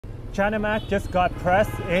China Mac just got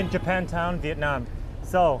pressed in Japantown, Vietnam.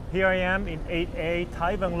 So here I am in 8A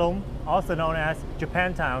Thai Vang Lung, also known as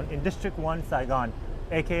Japantown in District 1, Saigon,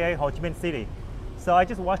 aka Ho Chi Minh City. So I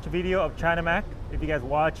just watched a video of China Mac. If you guys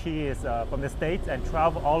watch, he is from the States and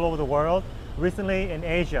traveled all over the world, recently in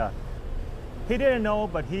Asia. He didn't know,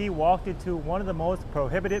 but he walked into one of the most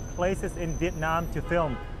prohibited places in Vietnam to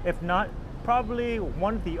film, if not probably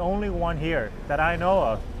one of the only one here that I know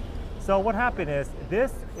of. So what happened is,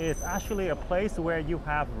 this is actually a place where you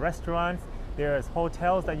have restaurants, there's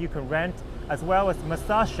hotels that you can rent, as well as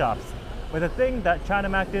massage shops. But the thing that China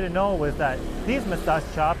Mac didn't know was that these massage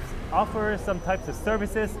shops offer some types of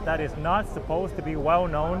services that is not supposed to be well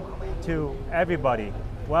known to everybody.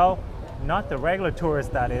 Well, not the regular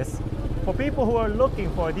tourists, that is. For people who are looking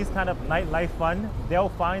for these kind of nightlife fun, they'll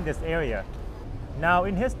find this area. Now,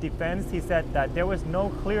 in his defense, he said that there was no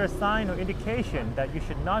clear sign or indication that you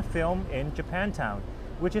should not film in Japantown,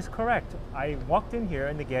 which is correct. I walked in here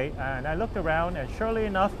in the gate and I looked around, and surely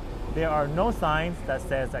enough, there are no signs that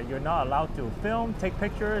says that you're not allowed to film, take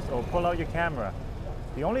pictures, or pull out your camera.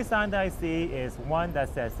 The only sign that I see is one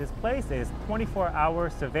that says this place is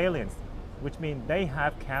 24-hour surveillance, which means they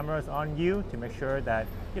have cameras on you to make sure that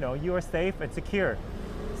you are safe and secure.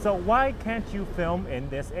 So why can't you film in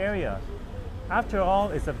this area? After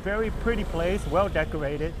all, it's a very pretty place, well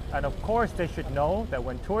decorated, and of course they should know that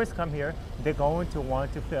when tourists come here, they're going to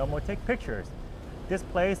want to film or take pictures. This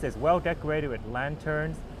place is well decorated with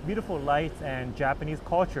lanterns, beautiful lights, and Japanese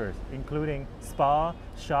cultures, including spa,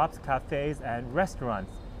 shops, cafes, and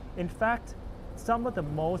restaurants. In fact, some of the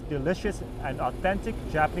most delicious and authentic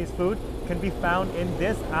Japanese food can be found in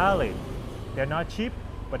this alley. They're not cheap,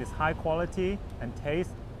 but it's high quality and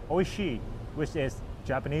tastes oishi, which is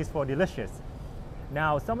Japanese for delicious.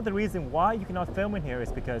 Now, some of the reason why you cannot film in here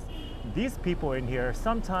is because these people in here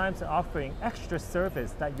sometimes are offering extra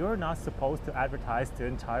service that you're not supposed to advertise to the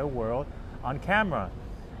entire world on camera.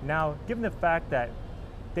 Now, given the fact that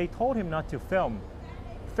they told him not to film,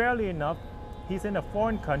 fairly enough, he's in a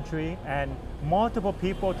foreign country and multiple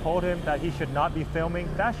people told him that he should not be filming.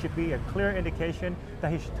 That should be a clear indication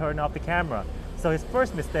that he should turn off the camera. So his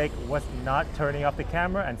first mistake was not turning off the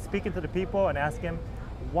camera and speaking to the people and asking him,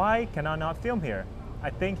 why can I not film here? I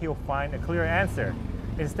think he'll find a clear answer.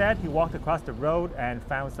 Instead, he walked across the road and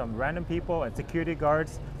found some random people and security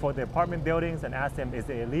guards for the apartment buildings and asked them, is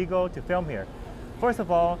it illegal to film here? First of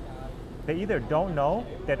all, they either don't know,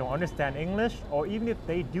 they don't understand English, or even if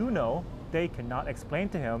they do know, they cannot explain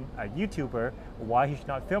to him, a YouTuber, why he should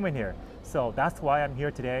not film in here. So that's why I'm here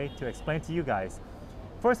today to explain to you guys.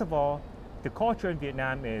 First of all, the culture in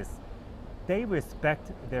Vietnam is they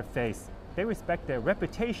respect their face. They respect their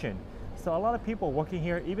reputation. So a lot of people working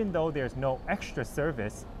here, even though there's no extra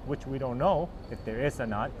service, which we don't know if there is or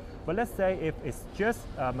not, but let's say if it's just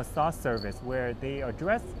a massage service where they are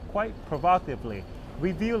dressed quite provocatively,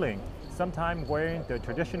 revealing, sometimes wearing the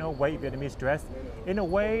traditional white Vietnamese dress in a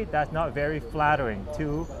way that's not very flattering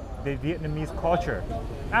to the Vietnamese culture.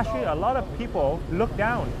 Actually, a lot of people look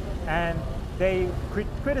down and they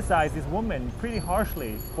criticize this woman pretty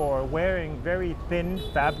harshly for wearing very thin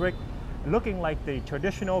fabric, looking like the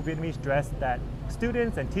traditional Vietnamese dress that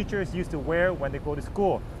students and teachers used to wear when they go to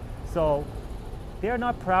school. So they're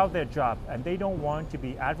not proud of their job and they don't want to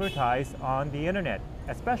be advertised on the internet,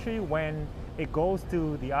 especially when it goes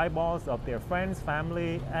to the eyeballs of their friends,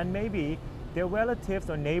 family, and maybe their relatives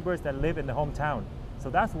or neighbors that live in the hometown.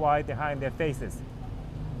 So that's why they're hiding their faces.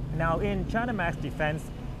 Now, in China Mac's defense,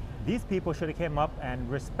 these people should have came up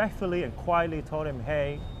and respectfully and quietly told him,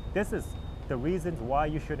 hey, this is the reasons why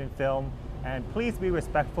you shouldn't film, and please be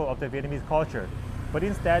respectful of the Vietnamese culture. But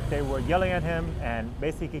instead, they were yelling at him and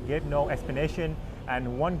basically gave no explanation.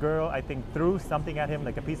 And one girl, I think, threw something at him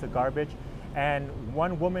like a piece of garbage. And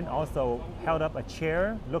one woman also held up a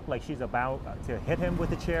chair, looked like she's about to hit him with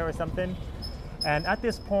the chair or something. And at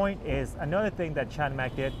this point is another thing that China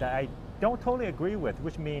Mac did that I don't totally agree with,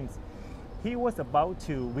 which means he was about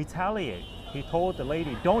to retaliate. He told the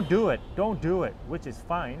lady, don't do it, which is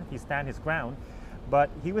fine, he stand his ground. But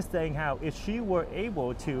he was saying how if she were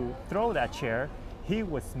able to throw that chair, he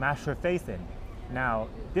would smash her face in. Now,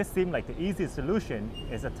 this seemed like the easiest solution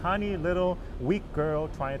is a tiny little weak girl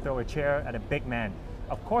trying to throw a chair at a big man.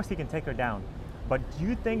 Of course he can take her down. But do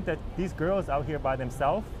you think that these girls out here by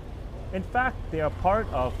themselves? In fact, they are part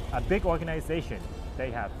of a big organization.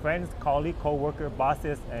 They have friends, colleagues, co-worker,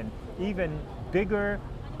 bosses, and even bigger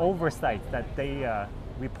oversight that they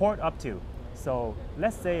report up to. So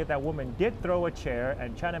let's say that woman did throw a chair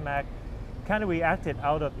and China Mac kind of reacted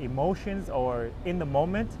out of emotions or in the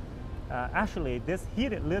moment. Actually, this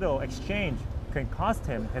heated little exchange can cost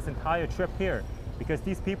him his entire trip here. because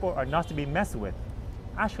these people are not to be messed with.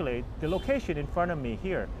 Actually, the location in front of me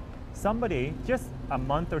here, somebody just a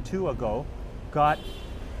month or two ago got,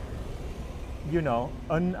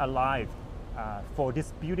 unalived for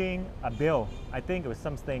disputing a bill. I think it was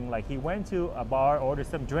something like he went to a bar, ordered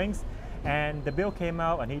some drinks, and the bill came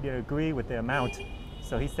out and he didn't agree with the amount.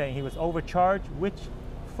 So he's saying he was overcharged, which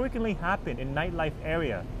frequently happen in nightlife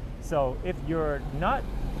area. So if you're not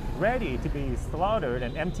ready to be slaughtered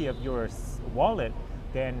and empty of your wallet,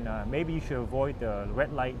 then maybe you should avoid the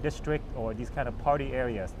red light district or these kind of party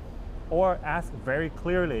areas, or ask very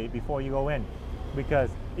clearly before you go in, because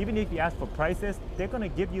even if you ask for prices, they're going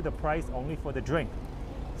to give you the price only for the drink.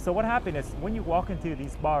 So what happens is when you walk into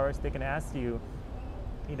these bars, they can ask you,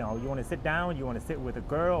 you want to sit down, you want to sit with a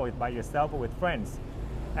girl or by yourself or with friends,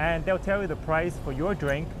 and they'll tell you the price for your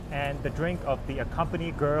drink and the drink of the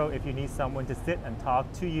accompanied girl if you need someone to sit and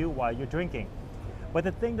talk to you while you're drinking. But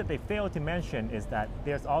the thing that they fail to mention is that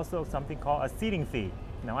there's also something called a seating fee.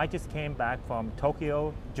 Now, I just came back from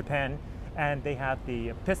Tokyo, Japan, and they have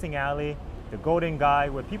the pissing alley, the golden guy,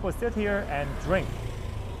 where people sit here and drink.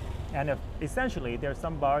 And essentially, there's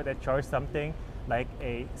some bar that charge something like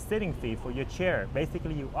a sitting fee for your chair.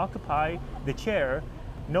 Basically, you occupy the chair,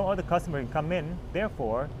 no other customer can come in.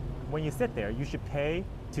 Therefore, when you sit there, you should pay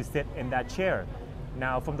to sit in that chair.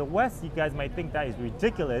 Now, from the West, you guys might think that is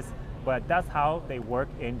ridiculous, but that's how they work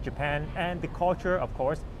in Japan, and the culture, of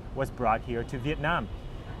course, was brought here to Vietnam.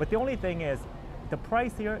 But the only thing is, the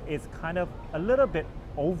price here is kind of a little bit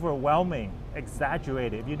overwhelming,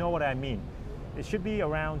 exaggerated, if you know what I mean. It should be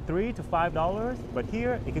around $3 to $5, but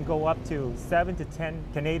here it can go up to 7 to 10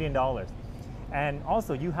 Canadian dollars. And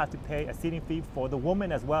also you have to pay a seating fee for the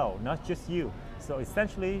woman as well, not just you. So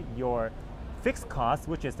essentially your fixed cost,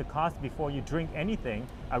 which is the cost before you drink anything,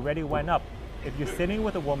 already went up. If you're sitting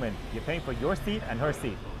with a woman, you're paying for your seat and her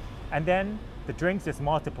seat. And then the drinks just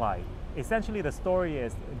multiply. Essentially the story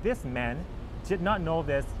is this man did not know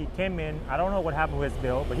this. He came in, I don't know what happened with his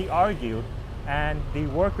bill, but he argued, and the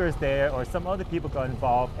workers there or some other people got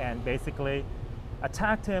involved and basically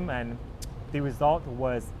attacked him, and the result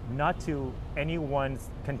was not to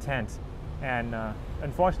anyone's content. And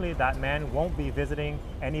unfortunately that man won't be visiting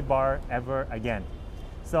any bar ever again.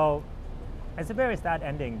 So it's a very sad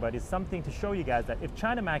ending, but it's something to show you guys that if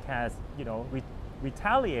China Mac has,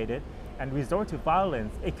 retaliated and resort to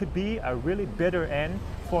violence, it could be a really bitter end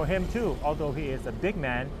for him too, although he is a big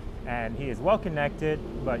man and he is well connected,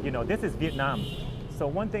 but this is Vietnam. So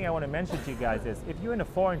one thing I want to mention to you guys is if you're in a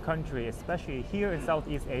foreign country, especially here in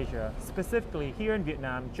Southeast Asia, specifically here in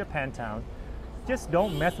Vietnam, Japantown, just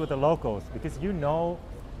don't mess with the locals, because you know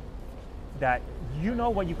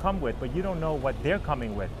what you come with, but you don't know what they're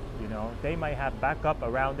coming with. They might have backup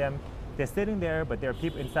around them. They're sitting there, but there are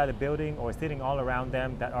people inside the building or sitting all around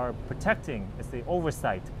them that are protecting. It's the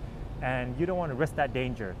oversight, and you don't want to risk that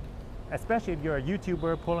danger, especially if you're a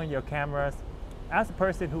YouTuber pulling your cameras. As a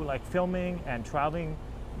person who like filming and traveling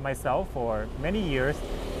myself for many years,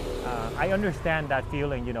 I understand that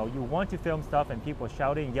feeling. You want to film stuff and people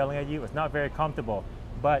shouting, yelling at you. It's not very comfortable.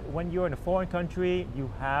 But when you're in a foreign country,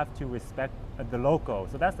 you have to respect the local.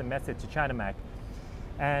 So that's the message to China Mac.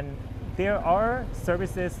 And there are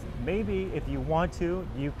services, maybe if you want to,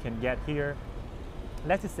 you can get here.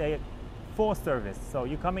 Let's just say full service. So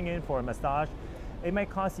you're coming in for a massage, it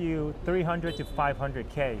might cost you 300 to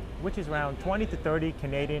 500K, which is around 20 to 30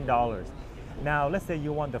 Canadian dollars. Now, let's say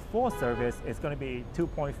you want the full service, it's going to be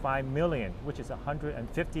 2.5 million, which is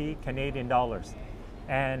 150 Canadian dollars.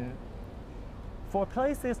 And for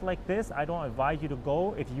places like this, I don't advise you to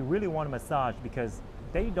go if you really want a massage, because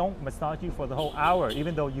they don't massage you for the whole hour,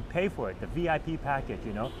 even though you pay for it, the VIP package,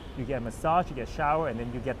 You get a massage, you get a shower, and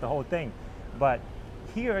then you get the whole thing. But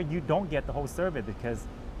here, you don't get the whole service because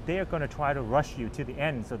they are going to try to rush you to the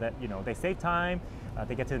end so that, they save time,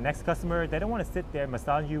 they get to the next customer. They don't want to sit there and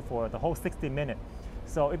massage you for the whole 60 minutes.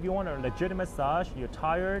 So if you want a legitimate massage, you're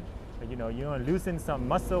tired, you want to loosen some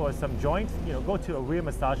muscle or some joints, go to a real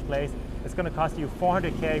massage place. It's going to cost you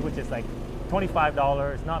 400K, which is like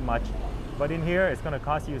 $25, not much. But in here, it's going to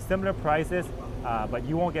cost you similar prices, but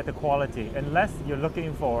you won't get the quality unless you're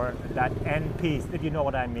looking for that end piece, if you know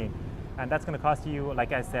what I mean. And that's going to cost you,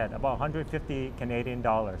 like I said, about 150 Canadian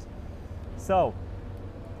dollars. So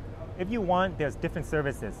if you want, there's different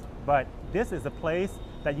services, but this is a place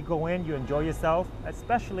that you go in, you enjoy yourself,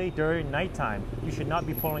 especially during nighttime. You should not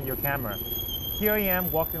be pulling your camera. Here I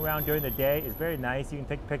am walking around during the day. It's very nice. You can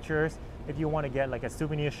take pictures. If you want to get like a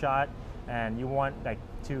souvenir shot and you want like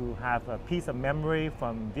to have a piece of memory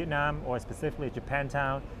from Vietnam or specifically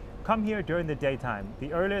Japantown, come here during the daytime.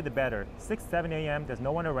 The earlier the better. 6, 7 a.m. There's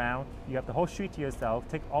no one around. You have the whole street to yourself.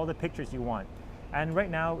 Take all the pictures you want. And right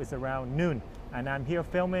now it's around noon, and I'm here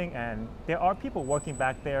filming, and there are people working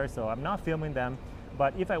back there, so I'm not filming them.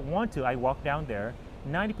 But if I want to, I walk down there.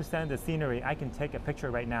 90% of the scenery I can take a picture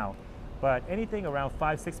right now. But anything around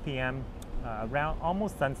 5-6 p.m., around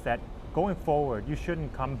almost sunset, going forward, you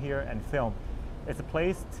shouldn't come here and film. It's a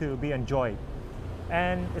place to be enjoyed.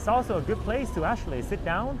 And it's also a good place to actually sit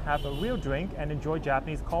down, have a real drink, and enjoy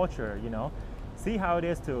Japanese culture, you know. See how it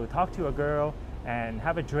is to talk to a girl and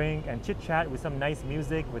have a drink and chit chat with some nice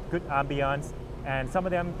music with good ambiance. And some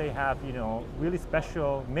of them, they have, you know, really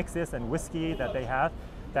special mixes and whiskey that they have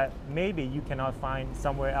that maybe you cannot find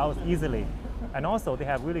somewhere else easily. And also they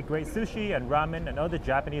have really great sushi and ramen and other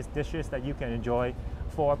Japanese dishes that you can enjoy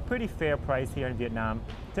for a pretty fair price here in Vietnam.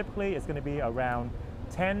 Typically it's going to be around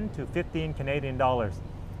 10 to 15 Canadian dollars.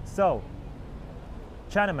 So,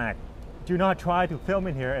 Chanamak, do not try to film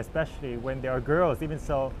in here, especially when there are girls. Even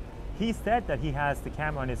so, he said that he has the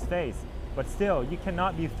camera on his face, but still, you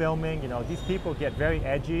cannot be filming. You know, these people get very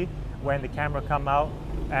edgy when the camera come out.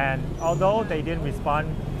 And although they didn't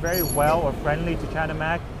respond very well or friendly to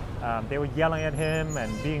Chanamak, they were yelling at him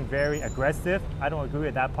and being very aggressive. I don't agree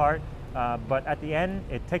with that part. But at the end,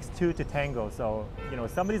 it takes two to tango. So, you know,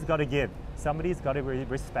 somebody's got to give. Somebody's got to be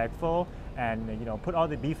respectful and, you know, put all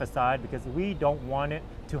the beef aside, because we don't want it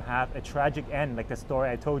to have a tragic end like the story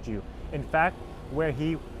I told you. In fact, where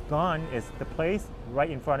he gone is the place right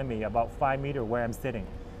in front of me, about 5 meters where I'm sitting.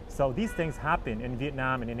 So these things happen in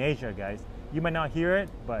Vietnam and in Asia, guys. You might not hear it,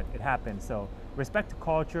 but it happens. So respect the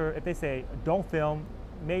culture. If they say don't film,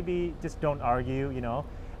 maybe just don't argue, you know.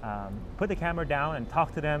 Put the camera down and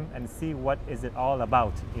talk to them and see what is it all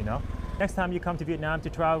about, you know. Next time you come to Vietnam to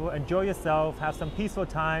travel, enjoy yourself, have some peaceful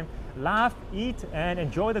time, laugh, eat, and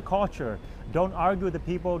enjoy the culture. Don't argue with the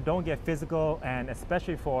people, don't get physical, and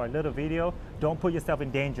especially for a little video, don't put yourself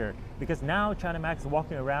in danger, because now Chanamak is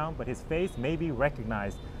walking around, but his face may be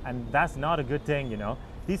recognized, and that's not a good thing, you know.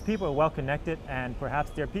 These people are well connected, and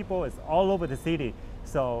perhaps their people is all over the city.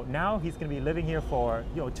 So now he's going to be living here for,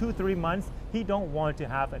 you know, 2-3 months. He don't want to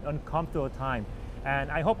have an uncomfortable time.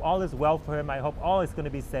 And I hope all is well for him. I hope all is going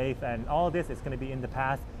to be safe, and all this is going to be in the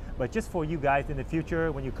past. But just for you guys in the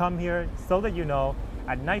future, when you come here, so that you know,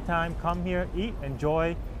 at nighttime, come here, eat,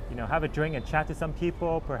 enjoy, you know, have a drink and chat to some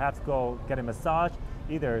people, perhaps go get a massage.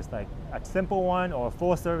 Either it's like a simple one or a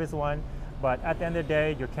full service one. But at the end of the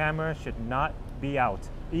day, your camera should not be out.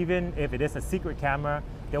 Even if it is a secret camera,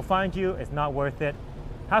 they'll find you, it's not worth it.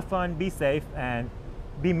 Have fun, be safe, and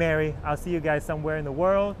be merry. I'll see you guys somewhere in the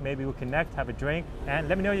world. Maybe we'll connect, have a drink, and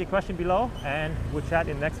let me know your question below, and we'll chat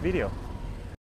in the next video.